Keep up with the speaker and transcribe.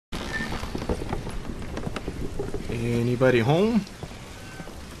Anybody home?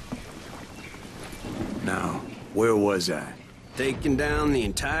 Now, where was I? Taking down the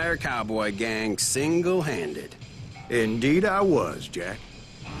entire cowboy gang single-handed. Indeed I was, Jack.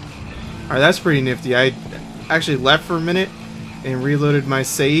 Alright, that's pretty nifty. I actually left for a minute and reloaded my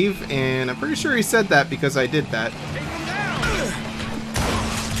save, and I'm pretty sure he said that because I did that.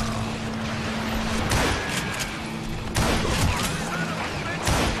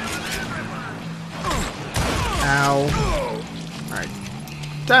 Ow. Alright.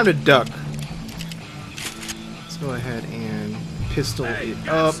 Time to duck. Let's go ahead and pistol it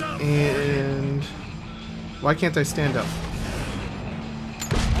up, and... Why can't I stand up?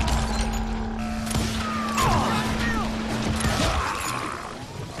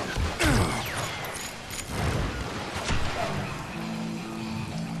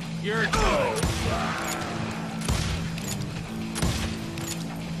 You're good.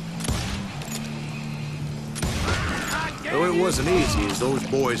 Though it wasn't easy, as those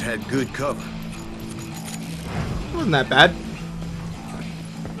boys had good cover. Wasn't that bad.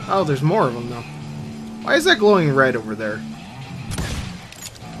 Oh, there's more of them though. Why is that glowing red over there?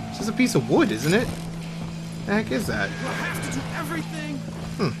 It's just a piece of wood, isn't it? The heck is that? We'll have to do everything.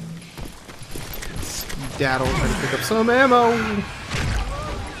 Skedaddle, try to pick up some ammo.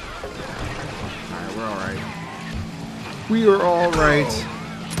 Alright, we're alright. We are alright.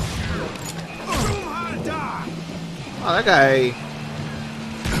 Oh, that guy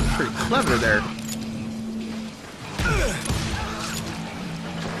pretty clever there.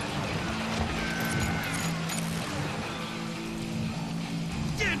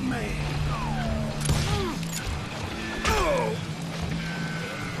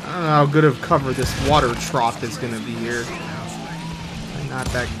 I don't know how good of cover this water trough is going to be here. Not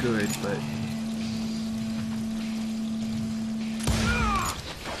that good, but...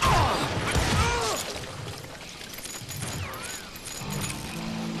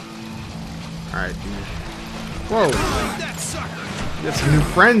 Alright, dude. Whoa! You got some new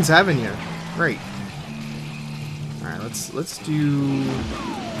friends, haven't you? Great. Alright, let's do...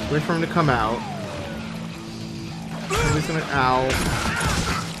 Wait for him to come out. He's gonna... Ow.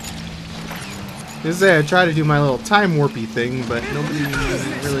 This is I tried to do my little time warpy thing, but nobody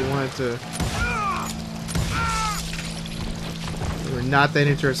really wanted to... They were not that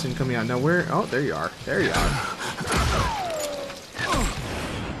interested in coming out. Now where... Oh, there you are. There you are.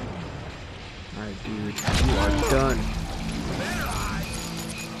 Alright, dude. You are done.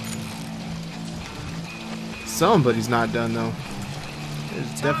 Somebody's not done, though.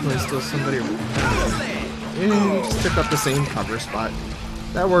 There's definitely still somebody... Yeah, just took up the same cover spot.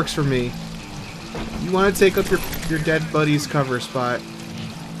 That works for me. You want to take up your dead buddy's cover spot.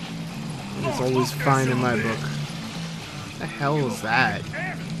 It's always fine in my book. What the hell is that?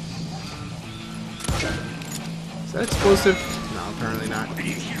 Is that explosive? No, apparently not.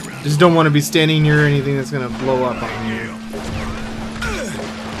 Just don't want to be standing near anything that's gonna blow up on you.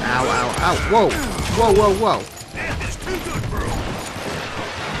 Ow, ow, ow. Whoa! Whoa, whoa, whoa.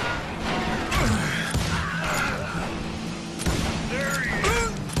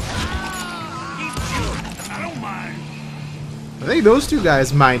 I think those two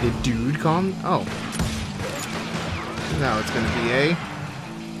guys minded, dude. Calm. Oh. Now it's gonna be A.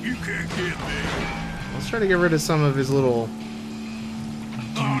 You can't get me. Let's try to get rid of some of his little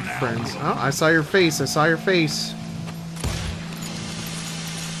dude friends. Oh, I saw your face. I saw your face.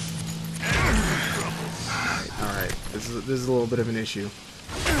 Alright. This is a little bit of an issue.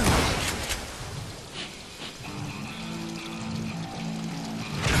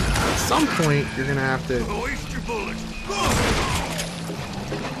 At some point, you're gonna have to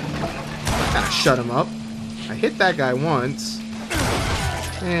kind of shut him up. I hit that guy once.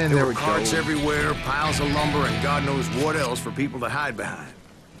 And there we go. Carts everywhere, piles of lumber, and God knows what else for people to hide behind.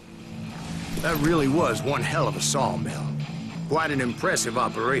 That really was one hell of a sawmill. Quite an impressive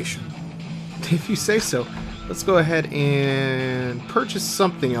operation. If you say so. Let's go ahead and purchase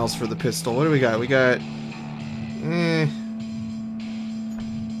something else for the pistol. What do we got? We got...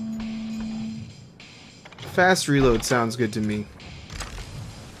 Fast reload sounds good to me.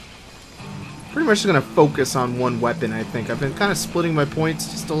 Pretty much going to focus on one weapon, I think. I've been kind of splitting my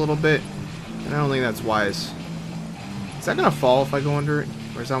points just a little bit, and I don't think that's wise. Is that going to fall if I go under it?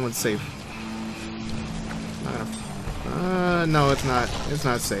 Or is that one safe? Not gonna... no, it's not. It's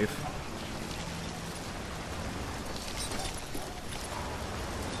not safe.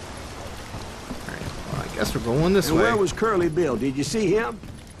 Alright, well, I guess we're going this way. Where was Curly Bill? Did you see him?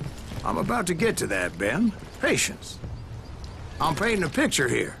 I'm about to get to that, Ben. Patience. I'm painting a picture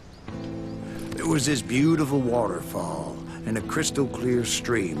here. There was this beautiful waterfall and a crystal clear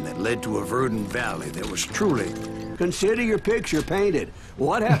stream that led to a verdant valley that was truly Consider your picture painted.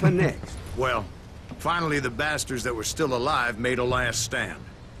 What happened next? Well, finally the bastards that were still alive made a last stand.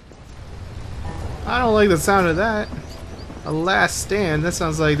 I don't like the sound of that. A last stand? That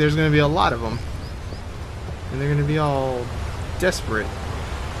sounds like there's going to be a lot of them. And they're going to be all desperate.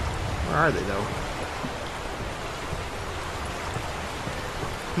 Where are they, though?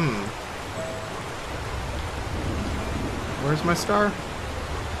 Where's my star?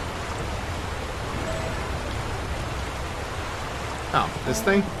 Oh, this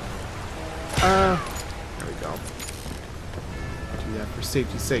thing? There we go. Do that for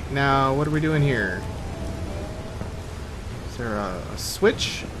safety's sake. Now, what are we doing here? Is there a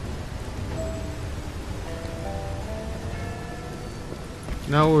switch?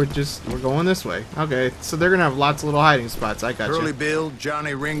 No, we're going this way. Okay, so they're gonna have lots of little hiding spots. I got you. Curly Bill,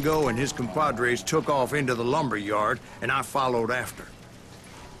 Johnny Ringo, and his compadres took off into the lumber yard, and I followed after.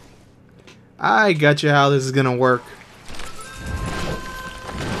 I got you how this is gonna work.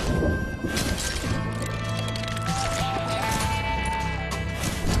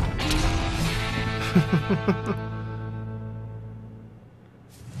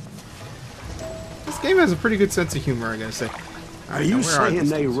 This game has a pretty good sense of humor, I gotta say. Are you saying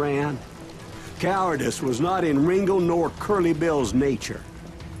they ran? Cowardice was not in Ringo nor Curly Bill's nature.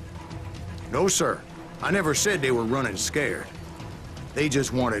 No, sir. I never said they were running scared. They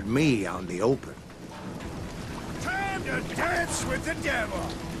just wanted me out in the open. Time to dance with the devil.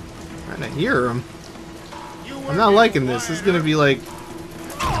 Trying to hear him. I'm not liking this. This is gonna be like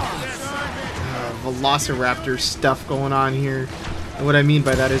Velociraptor stuff going on here. And what I mean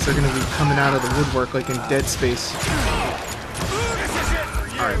by that is they're gonna be coming out of the woodwork like in Dead Space.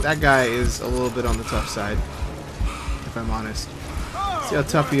 Alright, that guy is a little bit on the tough side, if I'm honest. See how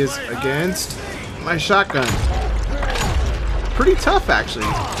tough he is against my shotgun. Pretty tough, actually,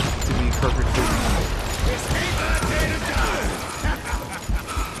 to be perfectly...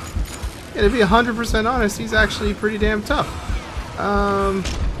 Yeah, to be 100% honest, he's actually pretty damn tough.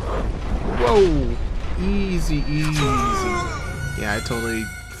 Whoa. Easy, easy. Yeah, I totally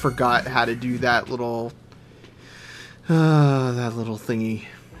forgot how to do that little... that little thingy.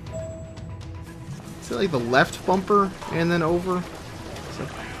 Is it like the left bumper and then over? So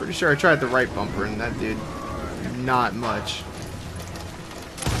I'm pretty sure I tried the right bumper and that did not much.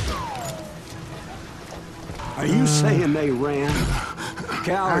 Are you saying they ran?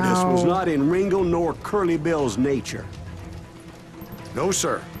 Cowardice was not in Ringo nor Curly Bill's nature. No,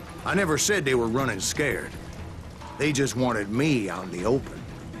 sir. I never said they were running scared. They just wanted me out in the open.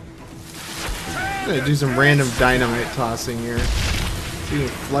 I'm gonna do some random dynamite tossing here. See if we can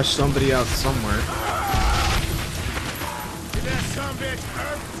flush somebody out somewhere.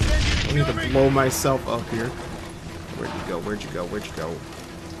 I need to blow myself up here. Where'd you go? Where'd you go? Where'd you go?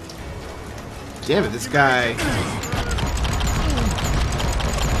 Damn it, this guy.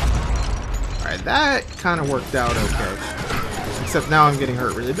 Alright, that kind of worked out okay. Except now I'm getting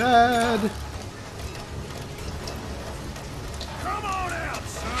hurt really bad. Come on out,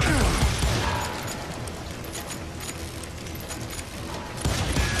 son.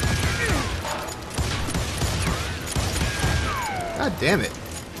 God damn it.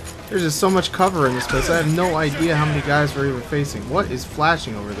 There's just so much cover in this place. I have no idea how many guys we're even facing. What is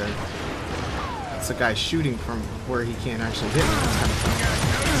flashing over there? It's a guy shooting from where he can't actually hit me.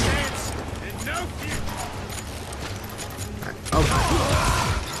 Right. Oh.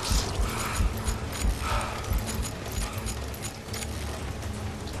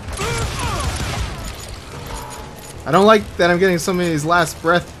 I don't like that I'm getting so many of these last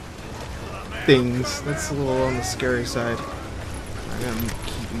breath things. That's a little on the scary side. I gotta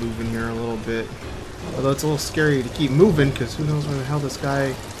keep moving here a little bit. Although it's a little scary to keep moving because who knows where the hell this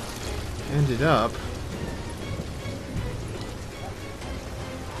guy ended up.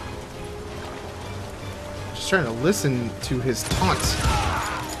 Just trying to listen to his taunts.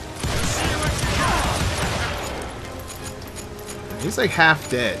 He's like half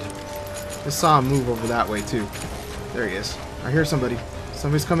dead. Just saw him move over that way too. There he is. I hear somebody.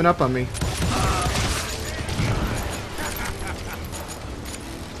 Somebody's coming up on me.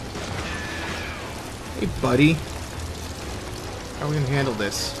 Hey, buddy. How are we gonna handle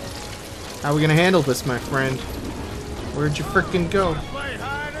this? How are we gonna handle this, my friend? Where'd you frickin' go? Play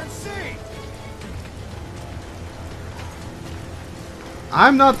hide and seek.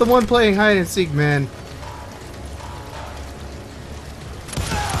 I'm not the one playing hide and seek, man.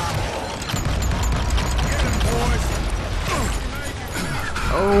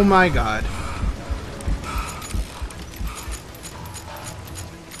 Oh my god.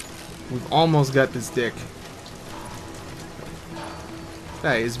 We've almost got this dick.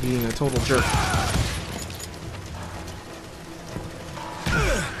 That is being a total jerk.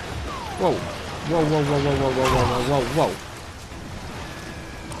 Whoa. Whoa, whoa, whoa, whoa, whoa, whoa, whoa, whoa,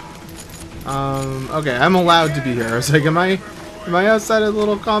 whoa. Okay, I'm allowed to be here. I was like, am I outside of the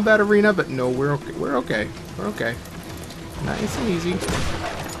little combat arena? But no, we're okay. We're okay. We're okay. Nice and easy.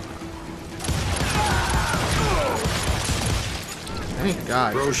 Thank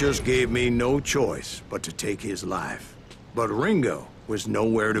God. Brocious gave me no choice but to take his life. But Ringo was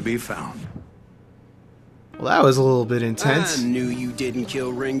nowhere to be found. Well, that was a little bit intense. I knew you didn't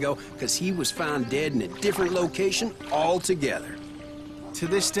kill Ringo, because he was found dead in a different location altogether. To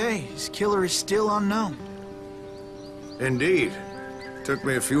this day, his killer is still unknown. Indeed. Took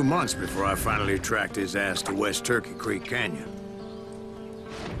me a few months before I finally tracked his ass to West Turkey Creek Canyon.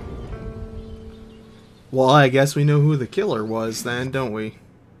 Well, I guess we know who the killer was then, don't we?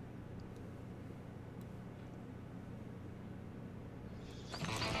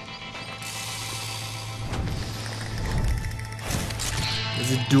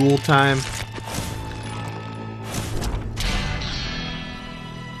 Is it duel time?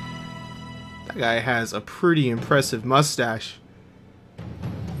 That guy has a pretty impressive mustache.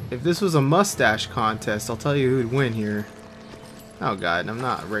 If this was a mustache contest, I'll tell you who'd win here. Oh God, I'm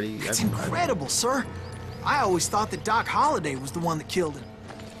not ready. It's incredible, sir. I always thought that Doc Holliday was the one that killed him.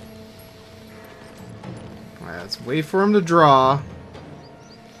 Alright, let's wait for him to draw.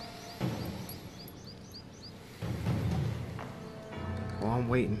 Well, I'm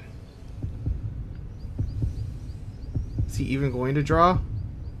waiting. Is he even going to draw?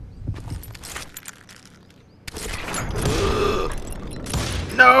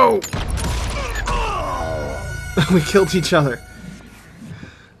 No! We killed each other.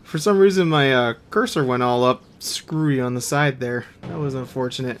 For some reason, my cursor went all up screwy on the side there. That was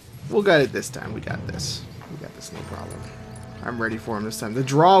unfortunate. We'll get it this time. We got this. We got this, no problem. I'm ready for him this time. The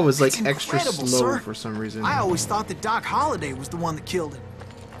draw was like extra slow, sir, for some reason. I always thought that Doc Holliday was the one that killed him.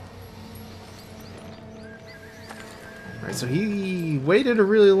 Alright, so he waited a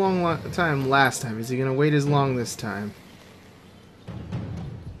really long time last time. Is he going to wait as long this time?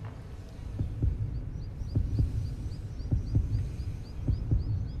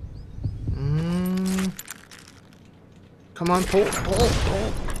 Come on, pull.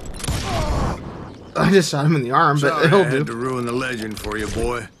 I just shot him in the arm, but Sorry it'll I do. had to ruin the legend for you,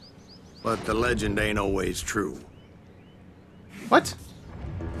 boy. But the legend ain't always true. What?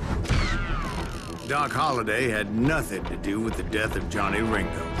 Doc Holliday had nothing to do with the death of Johnny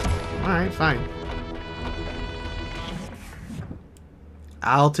Ringo. Alright, fine.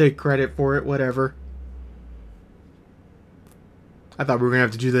 I'll take credit for it, whatever. I thought we were going to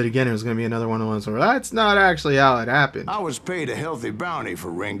have to do that again. It was going to be another one of those where that's not actually how it happened. I was paid a healthy bounty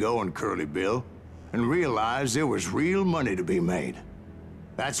for Ringo and Curly Bill, and realized there was real money to be made.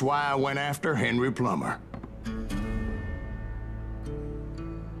 That's why I went after Henry Plummer. I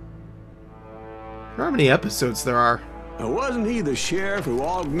wonder how many episodes there are. Wasn't he the sheriff who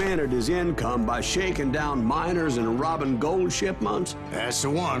augmented his income by shaking down miners and robbing gold shipments? That's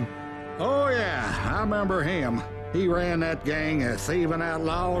the one. Oh, yeah, I remember him. He ran that gang of thieving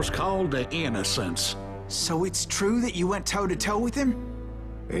outlaws called the Innocents. So it's true that you went toe-to-toe with him?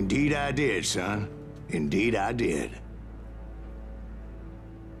 Indeed I did, son. Indeed I did.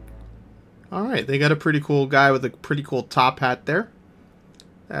 Alright, they got a pretty cool guy with a pretty cool top hat there.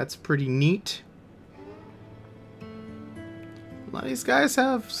 That's pretty neat. A lot of these guys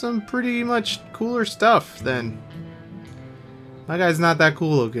have some pretty much cooler stuff then. My guy's not that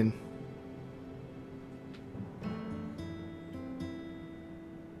cool looking.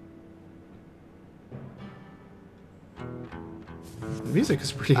 The music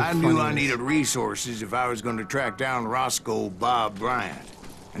is pretty I funny. knew I needed resources if I was going to track down Roscoe Bob Bryant.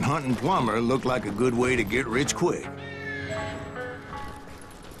 And hunting Plummer looked like a good way to get rich quick.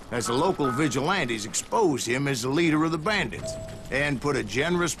 As the local vigilantes exposed him as the leader of the bandits and put a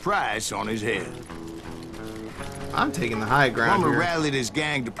generous price on his head. I'm taking the high ground Plummer here. rallied his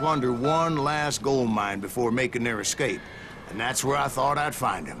gang to plunder one last gold mine before making their escape. And that's where I thought I'd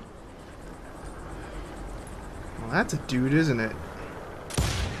find him. Well, that's a dude, isn't it?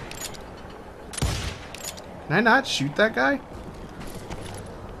 Can I not shoot that guy?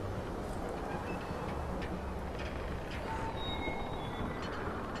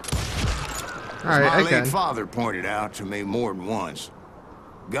 Alright, My I late can. father pointed out to me more than once.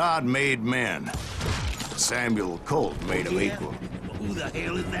 God made men. Samuel Colt made them equal. Who the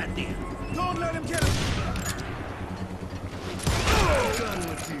hell is that then? Don't let him get him!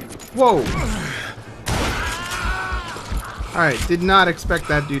 Whoa! Alright, did not expect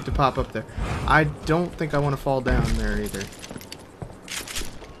that dude to pop up there. I don't think I want to fall down there either.